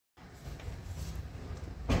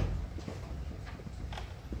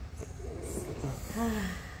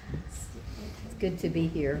It's good to be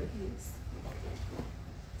here.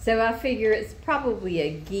 So I figure it's probably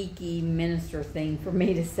a geeky minister thing for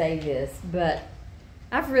me to say this, but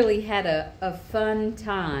I've really had a fun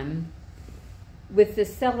time with the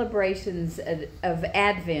celebrations of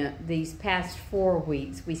Advent these past 4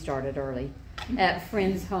 weeks. We started early at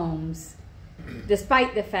friends' homes,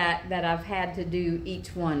 despite the fact that I've had to do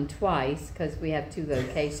each one twice because we have 2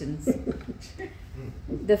 locations.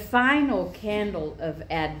 The final candle of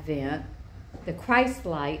Advent, the Christ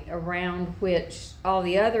light around which all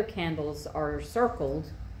the other candles are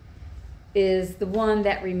circled, is the one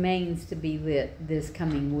that remains to be lit this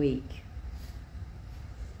coming week.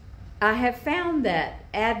 I have found that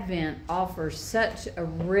Advent offers such a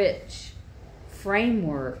rich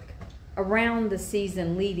framework around the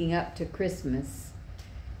season leading up to Christmas.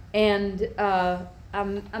 And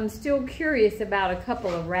I'm still curious about a couple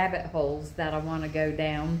of rabbit holes that I want to go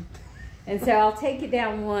down. And so I'll take you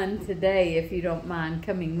down one today if you don't mind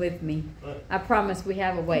coming with me. I promise we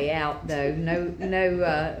have a way out, though.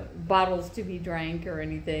 No bottles to be drank or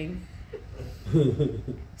anything.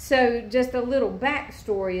 So just a little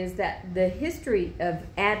backstory is that the history of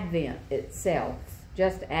Advent itself,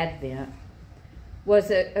 just Advent,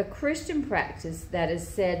 was a Christian practice that is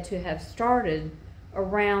said to have started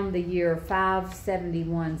around the year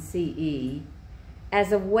 571 CE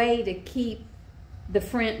as a way to keep the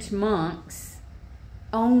French monks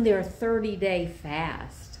on their 30-day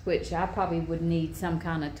fast, which I probably would need some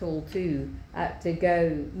kind of tool too, to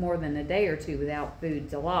go more than a day or two without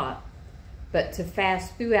food's a lot. But to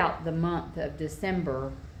fast throughout the month of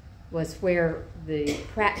December was where the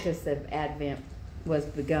practice of Advent was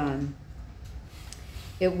begun.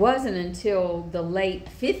 It wasn't until the late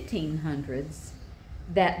 1500s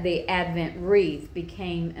that the Advent wreath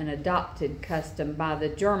became an adopted custom by the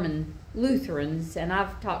German Lutherans, and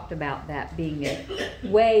I've talked about that being a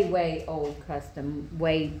way old custom,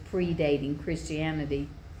 way predating Christianity.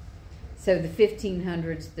 So the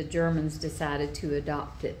 1500s, the Germans decided to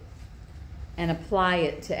adopt it and apply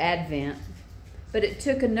it to Advent. But it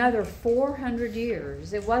took another 400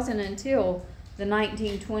 years. It wasn't until the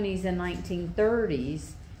 1920s and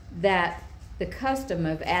 1930s that the custom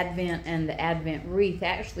of Advent and the Advent wreath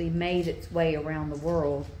actually made its way around the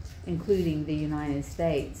world, including the United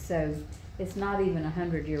States. So it's not even a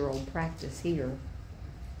 100-year-old practice here.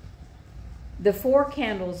 The 4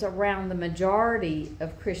 candles around the majority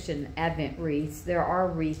of Christian Advent wreaths, there are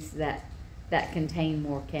wreaths that contain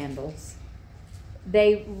more candles.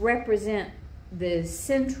 They represent the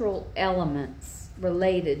central elements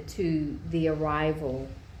related to the arrival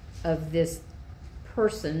of this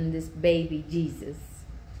person, this baby Jesus.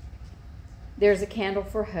 There's a candle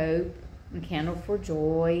for hope, a candle for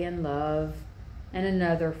joy and love, and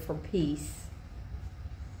another for peace.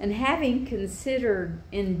 And having considered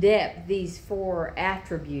in depth these 4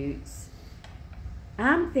 attributes,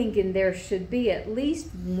 I'm thinking there should be at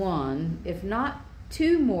least 1, if not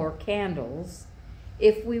 2 more candles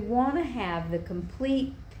if we want to have the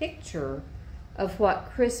complete picture of what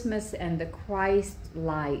Christmas and the Christ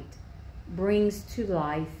light brings to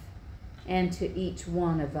life and to each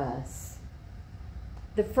one of us.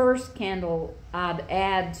 The first candle I'd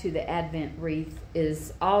add to the Advent wreath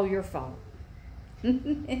is all your fault.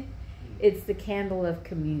 It's the candle of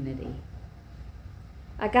community.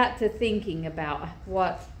 I got to thinking about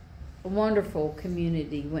what a wonderful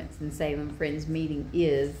community Winston-Salem Friends Meeting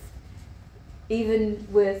is. Even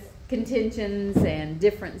with contentions and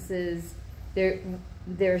differences,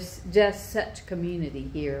 there's just such community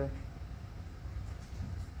here.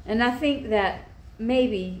 And I think that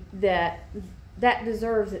maybe that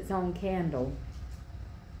deserves its own candle.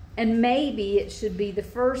 And maybe it should be the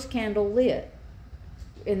first candle lit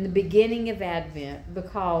in the beginning of Advent,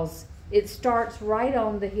 because it starts right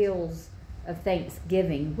on the heels of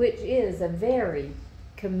Thanksgiving, which is a very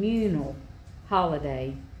communal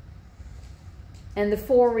holiday. And the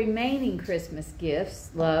 4 remaining Christmas gifts,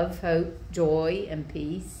 love, hope, joy, and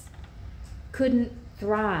peace, couldn't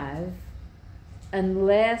thrive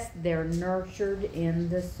unless they're nurtured in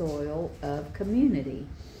the soil of community.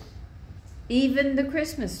 Even the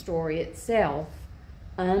Christmas story itself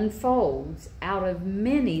unfolds out of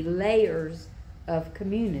many layers of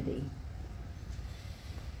community.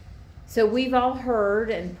 So we've all heard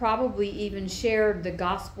and probably even shared the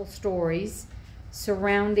gospel stories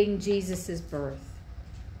surrounding Jesus' birth.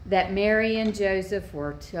 That Mary and Joseph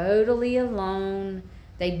were totally alone.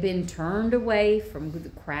 They'd been turned away from the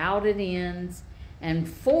crowded inns and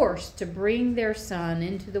forced to bring their son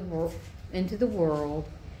into the world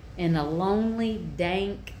in a lonely,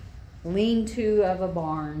 dank lean-to of a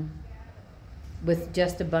barn. with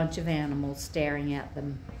just a bunch of animals staring at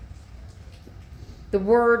them. The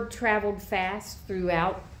word traveled fast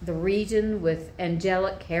throughout the region with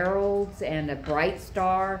angelic heralds and a bright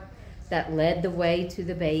star that led the way to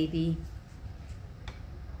the baby.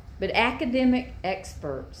 But academic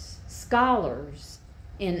experts, scholars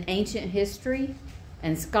in ancient history,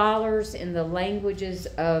 and scholars in the languages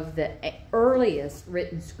of the earliest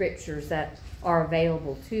written scriptures that are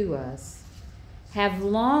available to us, have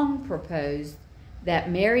long proposed that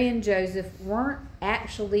Mary and Joseph weren't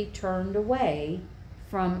actually turned away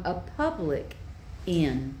from a public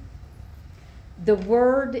inn. The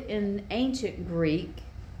word in ancient Greek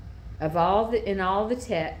in all the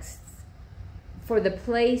texts for the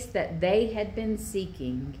place that they had been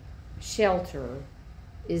seeking shelter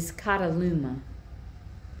is kataluma.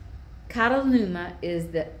 Kataluma is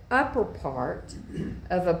the upper part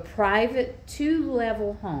of a private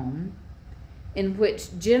 2-level home in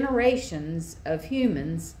which generations of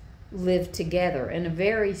humans lived together in a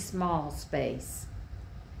very small space.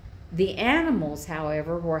 The animals,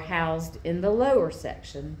 however, were housed in the lower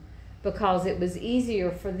section because it was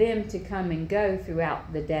easier for them to come and go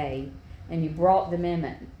throughout the day, and you brought them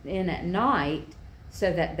in at night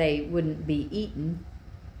so that they wouldn't be eaten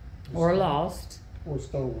or lost.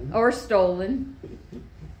 Or stolen.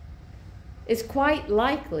 It's quite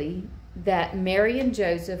likely that Mary and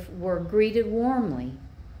Joseph were greeted warmly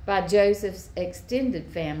by Joseph's extended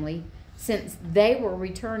family since they were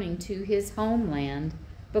returning to his homeland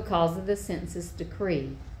because of the census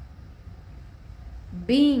decree.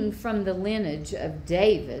 Being from the lineage of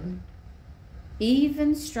David,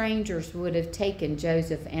 even strangers would have taken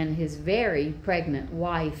Joseph and his very pregnant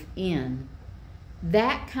wife in.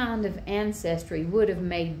 That kind of ancestry would have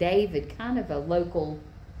made David kind of a local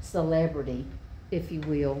celebrity, if you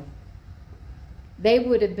will. They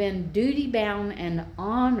would have been duty-bound and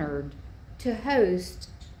honored to host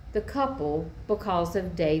the couple because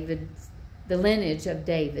of the lineage of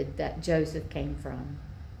David that Joseph came from.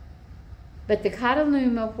 But the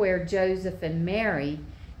kataluma where Joseph and Mary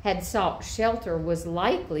had sought shelter was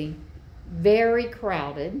likely very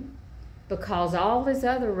crowded, because all his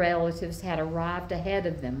other relatives had arrived ahead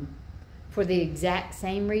of them for the exact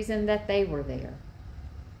same reason that they were there.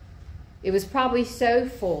 It was probably so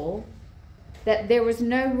full that there was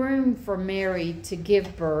no room for Mary to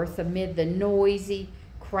give birth amid the noisy,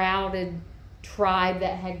 crowded tribe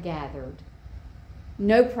that had gathered.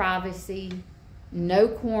 No privacy, no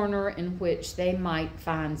corner in which they might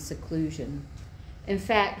find seclusion. In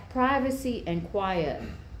fact, privacy and quiet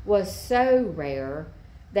was so rare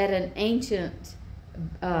that an ancient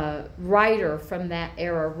writer from that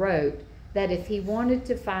era wrote that if he wanted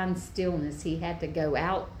to find stillness, he had to go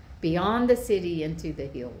out beyond the city into the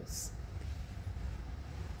hills.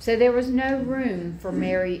 So there was no room for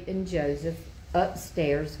Mary and Joseph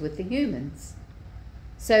upstairs with the humans.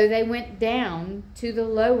 So they went down to the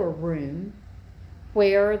lower room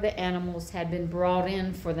where the animals had been brought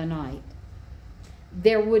in for the night.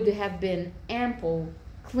 There would have been ample,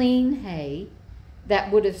 clean hay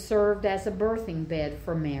that would have served as a birthing bed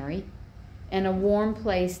for Mary and a warm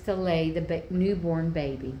place to lay the newborn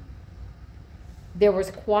baby. There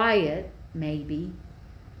was quiet, maybe,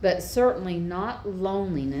 but certainly not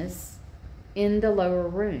loneliness in the lower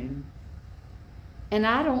room. And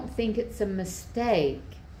I don't think it's a mistake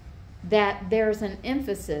that there's an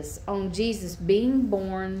emphasis on Jesus being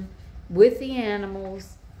born with the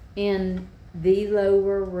animals in the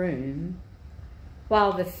lower room,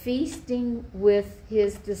 while the feasting with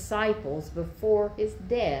his disciples before his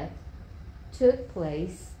death took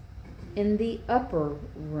place in the upper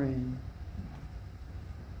room.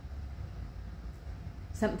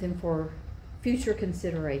 Something for future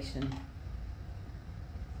consideration.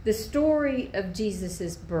 The story of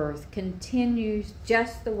Jesus' birth continues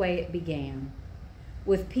just the way it began,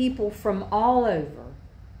 with people from all over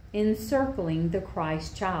encircling the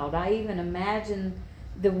Christ child. I even imagine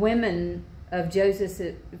the women of Joseph's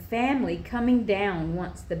family coming down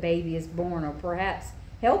once the baby is born, or perhaps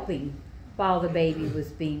helping while the baby was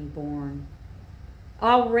being born.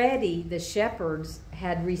 Already the shepherds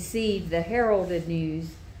had received the heralded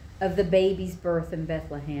news of the baby's birth in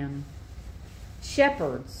Bethlehem.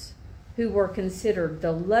 Shepherds, who were considered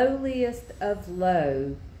the lowliest of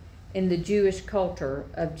low in the Jewish culture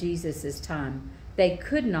of Jesus' time. They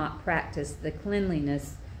could not practice the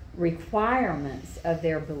cleanliness requirements of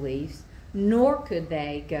their beliefs, nor could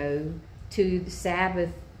they go to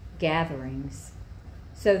Sabbath gatherings.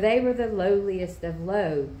 So they were the lowliest of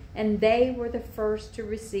low, and they were the first to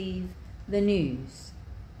receive the news.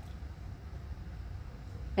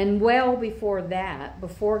 And well before that,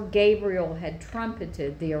 before Gabriel had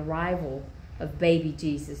trumpeted the arrival of baby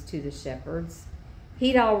Jesus to the shepherds.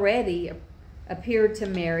 He'd already appeared to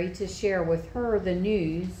Mary to share with her the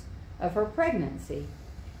news of her pregnancy.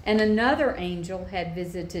 And another angel had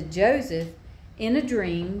visited Joseph in a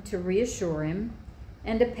dream to reassure him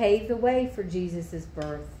and to pave the way for Jesus'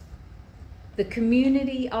 birth. The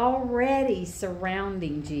community already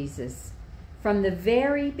surrounding Jesus from the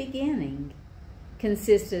very beginning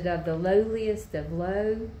consisted of the lowliest of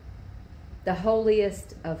low, the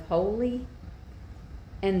holiest of holy,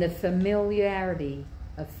 and the familiarity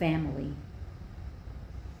of family.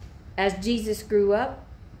 As Jesus grew up,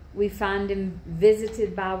 we find him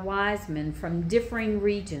visited by wise men from differing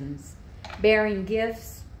regions, bearing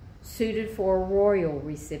gifts suited for a royal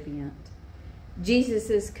recipient.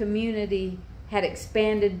 Jesus' community had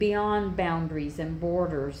expanded beyond boundaries and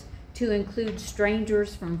borders to include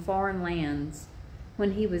strangers from foreign lands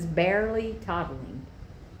when he was barely toddling.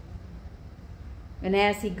 And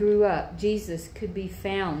as he grew up, Jesus could be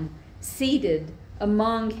found seated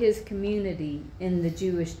among his community in the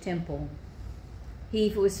Jewish temple. He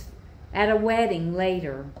was at a wedding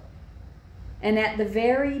later. And at the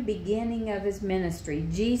very beginning of his ministry,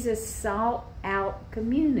 Jesus sought out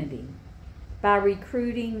community by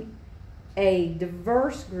recruiting a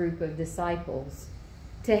diverse group of disciples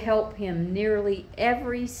to help him nearly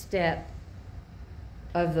every step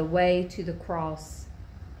of the way to the cross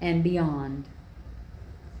and beyond.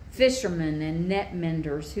 Fishermen and net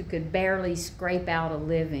menders who could barely scrape out a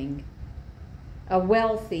living, a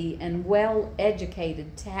wealthy and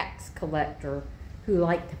well-educated tax collector who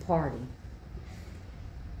liked to party,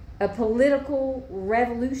 a political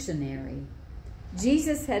revolutionary.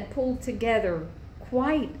 Jesus had pulled together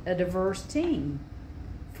quite a diverse team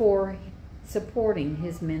for supporting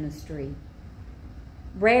his ministry.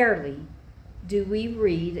 Rarely do we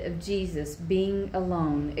read of Jesus being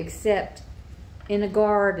alone except in a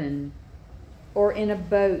garden or in a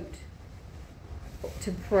boat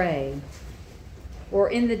to pray, or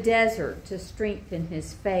in the desert to strengthen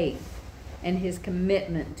his faith and his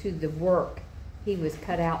commitment to the work he was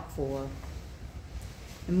cut out for.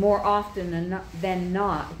 And more often than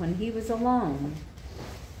not, when he was alone,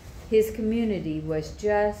 his community was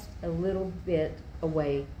just a little bit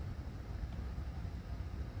away.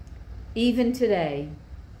 Even today,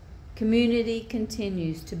 community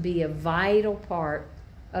continues to be a vital part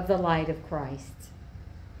of the light of Christ,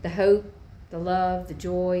 the hope, the love, the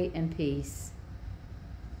joy, and peace.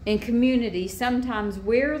 In community, sometimes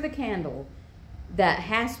we're the candle that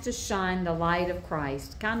has to shine the light of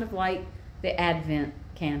Christ, kind of like the Advent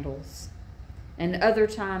candles. And other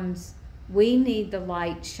times, we need the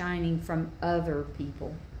light shining from other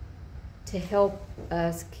people to help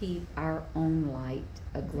us keep our own light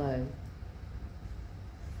aglow.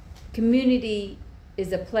 Community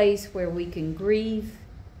is a place where we can grieve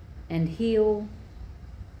and heal.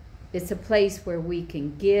 It's a place where we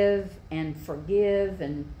can give and forgive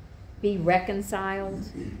and be reconciled.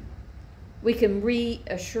 We can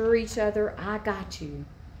reassure each other, I got you,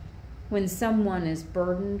 when someone is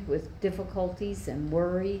burdened with difficulties and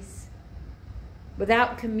worries.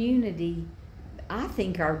 Without community, I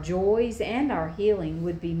think our joys and our healing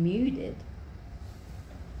would be muted.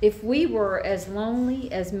 If we were as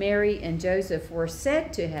lonely as Mary and Joseph were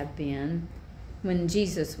said to have been when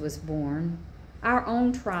Jesus was born, our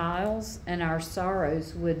own trials and our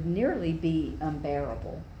sorrows would nearly be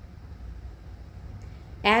unbearable.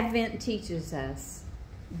 Advent teaches us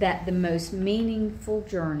that the most meaningful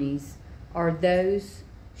journeys are those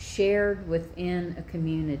shared within a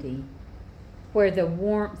community, where the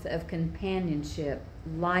warmth of companionship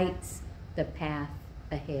lights the path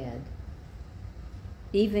ahead.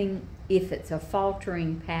 Even if it's a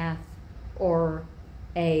faltering path or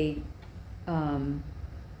a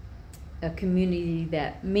community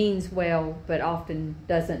that means well but often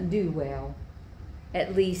doesn't do well,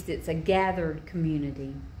 at least it's a gathered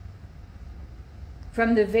community.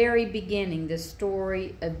 From the very beginning, the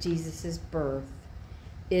story of Jesus' birth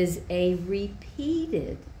is a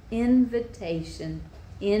repeated invitation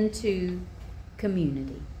into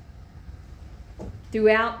community.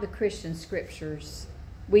 Throughout the Christian scriptures,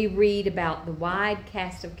 we read about the wide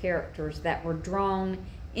cast of characters that were drawn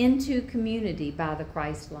into community by the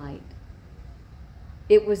Christ light.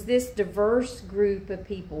 It was this diverse group of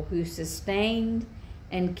people who sustained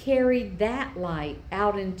and carried that light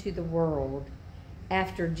out into the world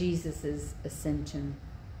after Jesus' ascension.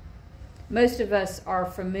 Most of us are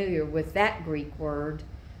familiar with that Greek word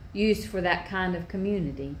used for that kind of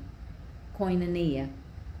community, koinonia,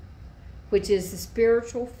 which is a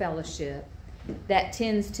spiritual fellowship that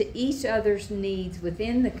tends to each other's needs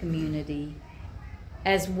within the community,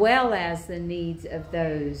 as well as the needs of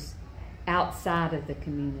those outside of the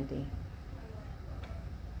community.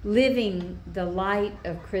 Living the light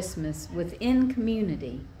of Christmas within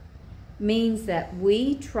community means that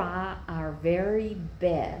we try our very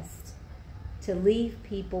best to leave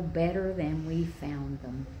people better than we found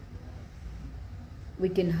them. We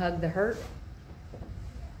can hug the hurt,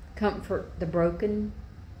 comfort the broken,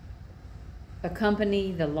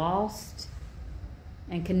 accompany the lost,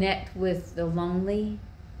 and connect with the lonely.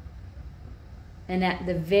 And at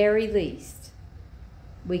the very least,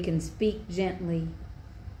 we can speak gently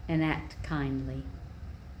and act kindly.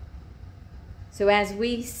 So as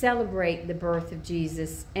we celebrate the birth of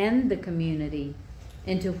Jesus and the community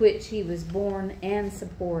into which he was born and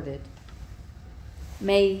supported,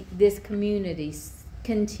 may this community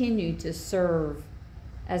continue to serve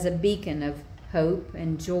as a beacon of hope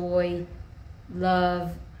and joy,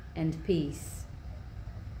 love and peace.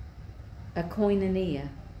 A koinonia,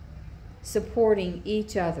 supporting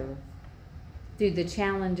each other through the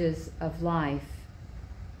challenges of life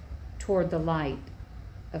toward the light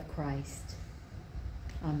of Christ.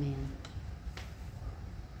 Amen.